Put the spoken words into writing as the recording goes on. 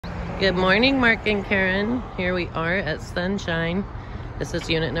Good morning, Mark and Karen. Here we are at Sunshine. This is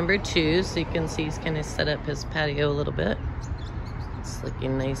unit number 2, so you can see he's kind of set up his patio a little bit. It's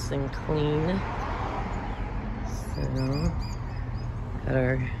looking nice and clean. So, got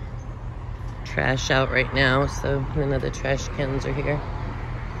our trash out right now, so none of the trash cans are here.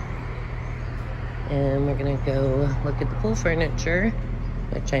 And we're gonna go look at the pool furniture,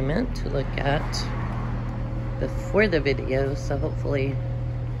 which I meant to look at before the video, so hopefully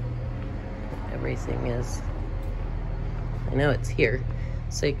everything is, I know it's here.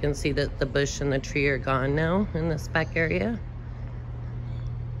 So you can see that the bush and the tree are gone now in this back area.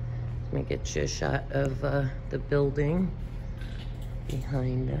 Let me get you a shot of the building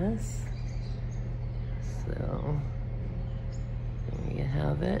behind us. So there you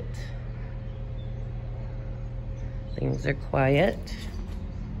have it. Things are quiet,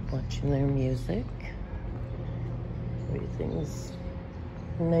 watching their music. Everything's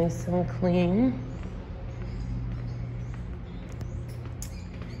nice and clean.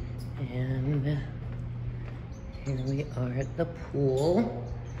 And here we are at the pool.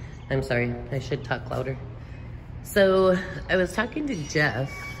 I'm sorry, I should talk louder. So I was talking to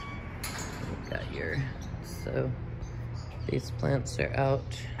Jeff. Got so these plants are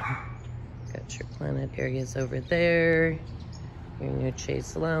out. Got your planted areas over there. Your new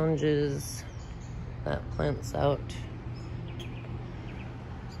Chase lounges. That plant's out.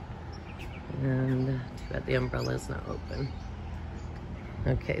 And too bad the umbrella's not open.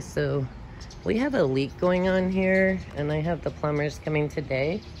 Okay, so we have a leak going on here, and I have the plumbers coming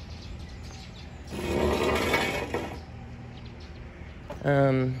today.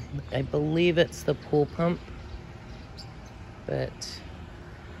 I believe it's the pool pump, but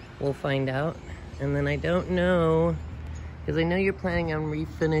we'll find out. And then I don't know, because I know you're planning on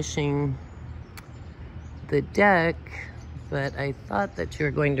refinishing the deck, but I thought that you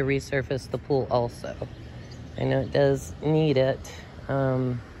were going to resurface the pool also. I know it does need it.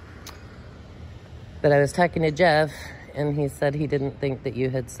 But I was talking to Jeff, and he said he didn't think that you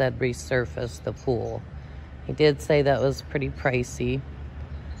had said resurface the pool. He did say that was pretty pricey.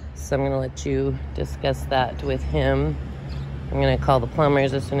 So I'm gonna let you discuss that with him. I'm gonna call the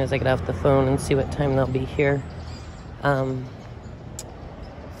plumbers as soon as I get off the phone and see what time they'll be here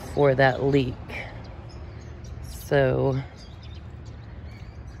for that leak. So,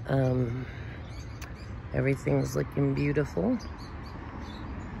 everything's looking beautiful.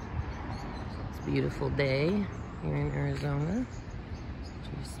 It's a beautiful day here in Arizona.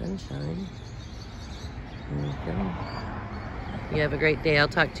 Sunshine. There you go. You have a great day. I'll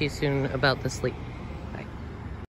talk to you soon about the sleep.